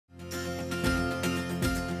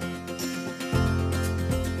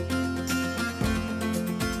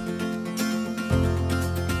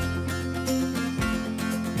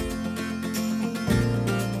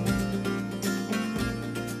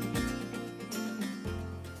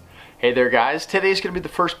Hey there guys, today's going to be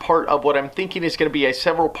the first part of what I'm thinking is going to be a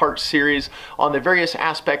several part series on the various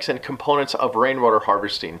aspects and components of rainwater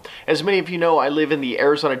harvesting. As many of you know, I live in the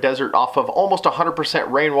Arizona desert off of almost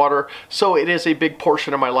 100% rainwater, so it is a big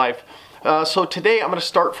portion of my life. So today I'm going to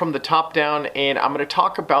start from the top down and I'm going to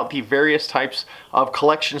talk about the various types of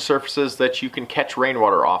collection surfaces that you can catch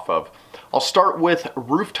rainwater off of. I'll start with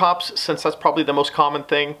rooftops since that's probably the most common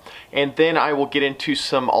thing, and then I will get into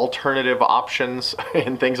some alternative options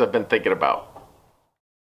and things I've been thinking about.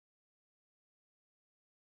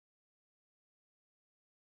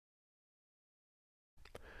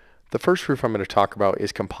 The first roof I'm going to talk about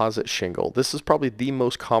is composite shingle. This is probably the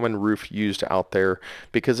most common roof used out there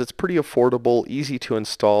because it's pretty affordable, easy to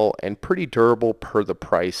install, and pretty durable per the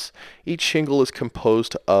price. Each shingle is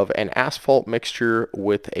composed of an asphalt mixture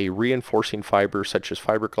with a reinforcing fiber such as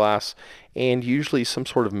fiberglass and usually some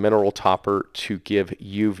sort of mineral topper to give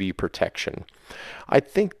UV protection. I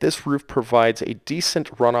think this roof provides a decent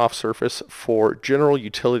runoff surface for general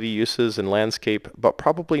utility uses and landscape, but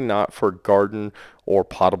probably not for garden or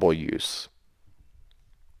potable use.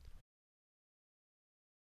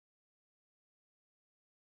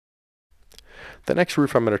 The next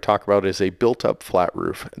roof I'm going to talk about is a built-up flat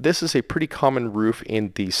roof. This is a pretty common roof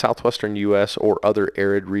in the southwestern US or other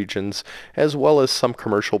arid regions, as well as some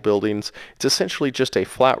commercial buildings. It's essentially just a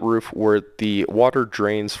flat roof where the water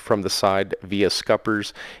drains from the side via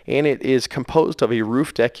scuppers, and it is composed of a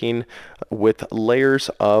roof decking with layers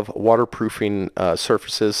of waterproofing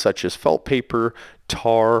surfaces such as felt paper,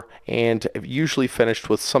 tar, and usually finished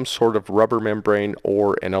with some sort of rubber membrane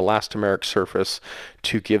or an elastomeric surface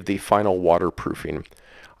to give the final waterproofing.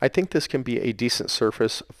 I think this can be a decent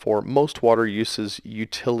surface for most water uses,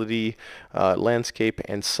 utility, landscape,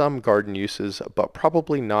 and some garden uses, but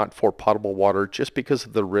probably not for potable water just because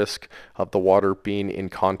of the risk of the water being in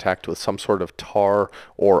contact with some sort of tar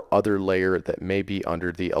or other layer that may be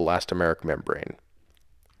under the elastomeric membrane.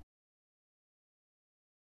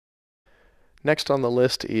 Next on the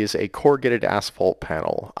list is a corrugated asphalt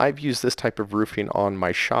panel. I've used this type of roofing on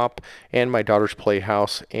my shop and my daughter's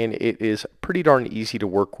playhouse, and it is pretty darn easy to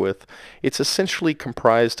work with. It's essentially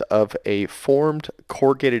comprised of a formed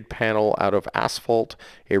corrugated panel out of asphalt,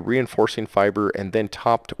 a reinforcing fiber, and then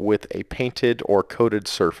topped with a painted or coated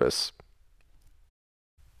surface.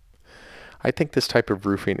 I think this type of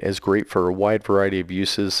roofing is great for a wide variety of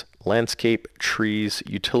uses: landscape, trees,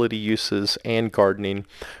 utility uses, and gardening,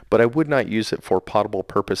 but I would not use it for potable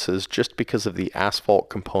purposes just because of the asphalt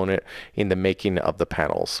component in the making of the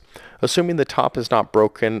panels. Assuming the top is not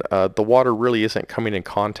broken, the water really isn't coming in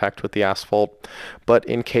contact with the asphalt, but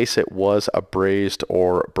in case it was abrased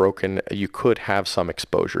or broken, you could have some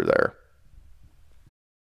exposure there.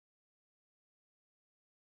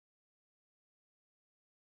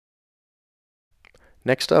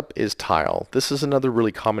 Next up is tile. This is another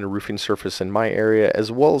really common roofing surface in my area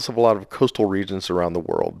as well as of a lot of coastal regions around the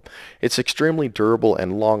world. It's extremely durable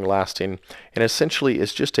and long lasting, and essentially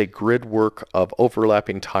is just a grid work of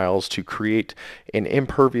overlapping tiles to create an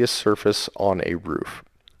impervious surface on a roof.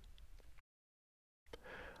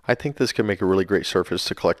 I think this can make a really great surface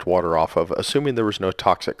to collect water off of, assuming there was no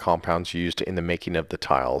toxic compounds used in the making of the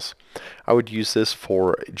tiles. I would use this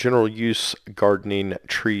for general use, gardening,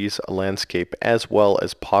 trees, landscape, as well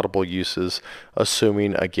as potable uses,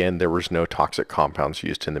 assuming again there was no toxic compounds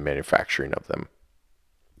used in the manufacturing of them.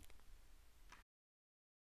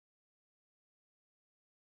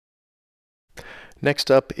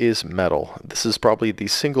 Next up is metal. This is probably the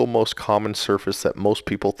single most common surface that most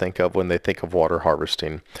people think of when they think of water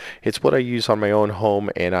harvesting. It's what I use on my own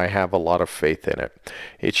home, and I have a lot of faith in it.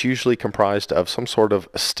 It's usually comprised of some sort of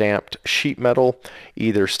stamped sheet metal,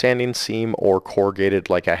 either standing seam or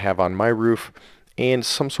corrugated like I have on my roof, and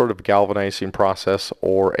some sort of galvanizing process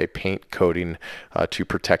or a paint coating to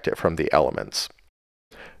protect it from the elements.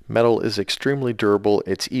 Metal is extremely durable,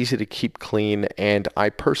 it's easy to keep clean, and I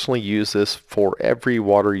personally use this for every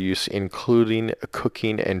water use, including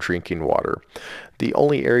cooking and drinking water. The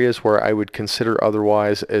only areas where I would consider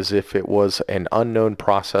otherwise is if it was an unknown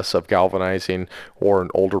process of galvanizing or an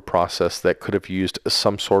older process that could have used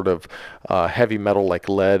some sort of heavy metal like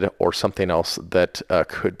lead or something else that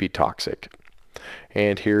could be toxic.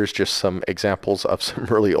 And here's just some examples of some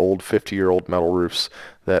really old 50-year-old metal roofs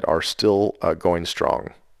that are still going strong.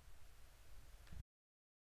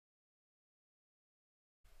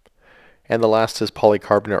 And the last is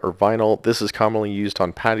polycarbonate or vinyl. This is commonly used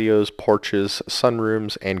on patios, porches,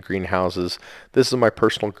 sunrooms, and greenhouses. This is my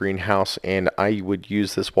personal greenhouse, and I would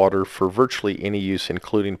use this water for virtually any use,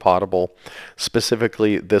 including potable.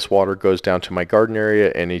 Specifically, this water goes down to my garden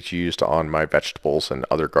area and is used on my vegetables and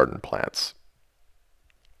other garden plants.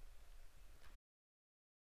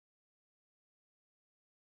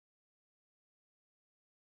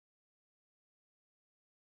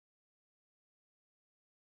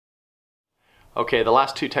 Okay, the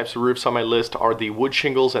last two types of roofs on my list are the wood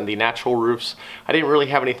shingles and the natural roofs. I didn't really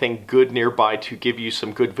have anything good nearby to give you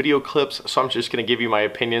some good video clips, so I'm just going to give you my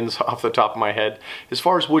opinions off the top of my head. As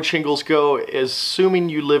far as wood shingles go, assuming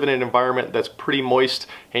you live in an environment that's pretty moist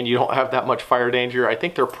and you don't have that much fire danger, I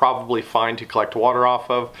think they're probably fine to collect water off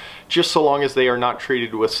of, just so long as they are not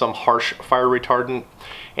treated with some harsh fire retardant.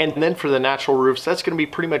 And then for the natural roofs, that's going to be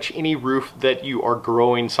pretty much any roof that you are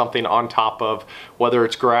growing something on top of, whether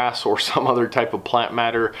it's grass or some other type of plant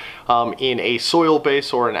matter, in a soil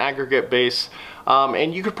base or an aggregate base.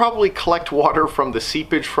 And you could probably collect water from the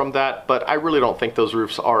seepage from that, but I really don't think those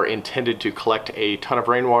roofs are intended to collect a ton of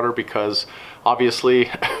rainwater, because obviously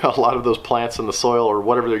a lot of those plants in the soil or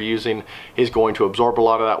whatever they're using is going to absorb a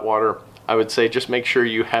lot of that water. I would say just make sure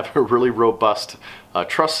you have a really robust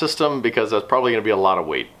truss system, because that's probably going to be a lot of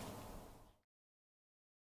weight.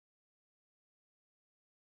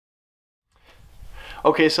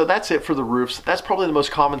 Okay, so that's it for the roofs. That's probably the most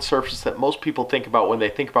common surface that most people think about when they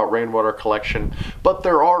think about rainwater collection. But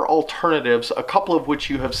there are alternatives, a couple of which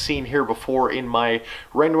you have seen here before in my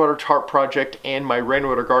rainwater tarp project and my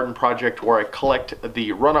rainwater garden project, where I collect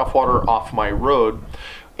the runoff water off my road.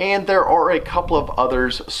 And there are a couple of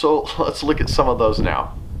others, so let's look at some of those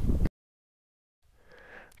now.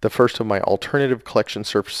 The first of my alternative collection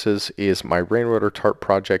surfaces is my rainwater tarp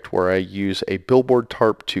project, where I use a billboard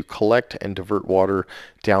tarp to collect and divert water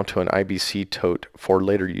down to an IBC tote for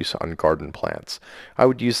later use on garden plants. I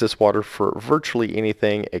would use this water for virtually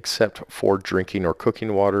anything except for drinking or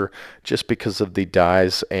cooking water, just because of the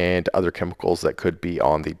dyes and other chemicals that could be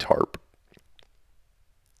on the tarp.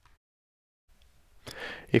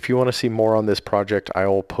 If you want to see more on this project, I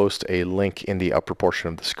will post a link in the upper portion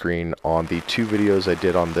of the screen on the 2 videos I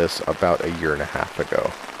did on this about 1.5 years ago.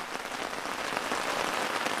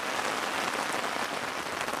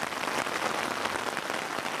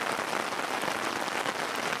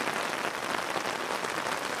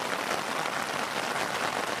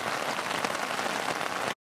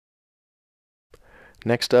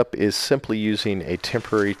 Next up is simply using a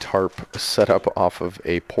temporary tarp set up off of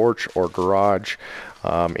a porch or garage.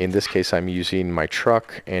 In this case, I'm using my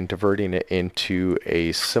truck and diverting it into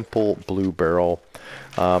a simple blue barrel.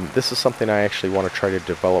 This is something I actually want to try to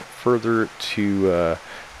develop further to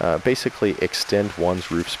basically extend one's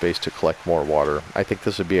roof space to collect more water. I think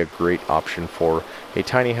this would be a great option for a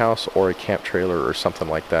tiny house or a camp trailer or something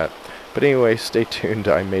like that. But anyway, stay tuned.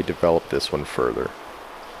 I may develop this one further.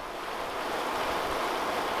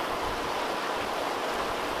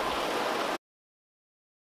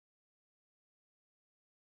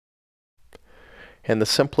 And the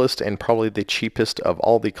simplest and probably the cheapest of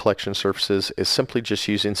all the collection surfaces is simply just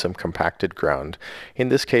using some compacted ground. In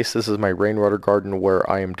this case, this is my rainwater garden, where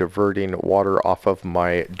I am diverting water off of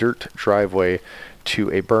my dirt driveway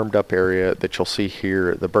to a bermed up area that you'll see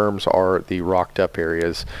here. The berms are the rocked up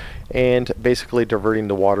areas, and basically diverting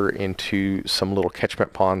the water into some little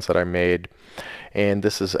catchment ponds that I made. And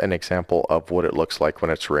this is an example of what it looks like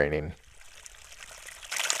when it's raining.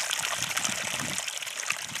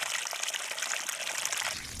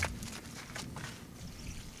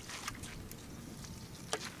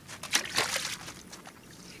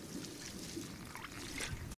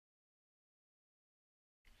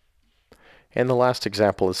 And the last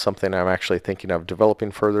example is something I'm actually thinking of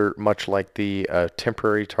developing further, much like the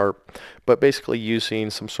temporary tarp, but basically using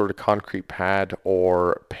some sort of concrete pad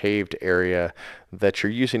or paved area that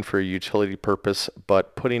you're using for a utility purpose,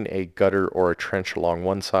 but putting a gutter or a trench along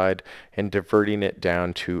one side and diverting it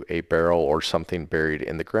down to a barrel or something buried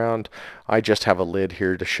in the ground. I just have a lid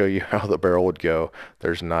here to show you how the barrel would go.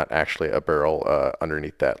 There's not actually a barrel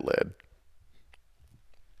underneath that lid.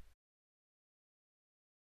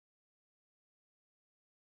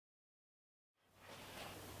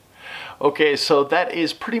 Okay, so that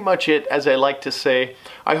is pretty much it, as I like to say.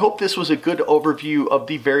 I hope this was a good overview of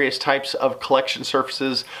the various types of collection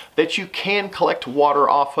surfaces that you can collect water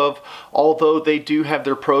off of, although they do have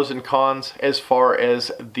their pros and cons as far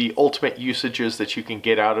as the ultimate usages that you can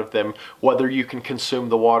get out of them, whether you can consume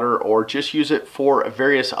the water or just use it for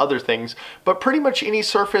various other things. But pretty much any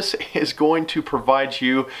surface is going to provide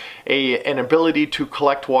you an ability to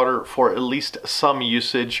collect water for at least some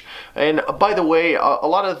usage. And by the way, a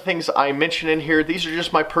lot of the things I mention in here, these are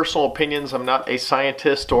just my personal opinions. I'm not a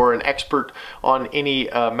scientist or an expert on any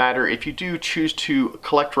matter. If you do choose to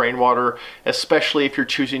collect rainwater, especially if you're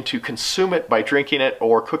choosing to consume it by drinking it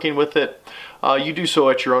or cooking with it, you do so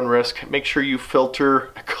at your own risk. Make sure you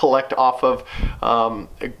filter, collect off of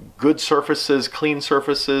good surfaces, clean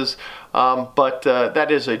surfaces, but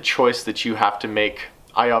that is a choice that you have to make.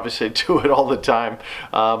 I obviously do it all the time,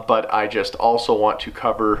 but I just also want to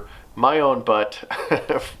cover my own butt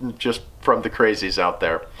just from the crazies out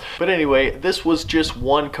there. But anyway, this was just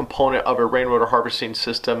one component of a rainwater harvesting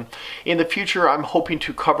system. In the future, I'm hoping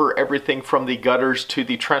to cover everything from the gutters to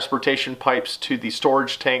the transportation pipes to the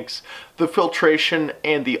storage tanks, the filtration,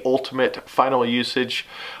 and the ultimate final usage.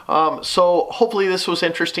 So hopefully this was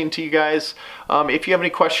interesting to you guys. If you have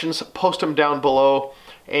any questions, post them down below.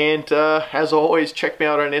 And as always, check me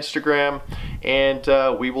out on Instagram,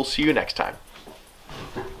 and we will see you next time.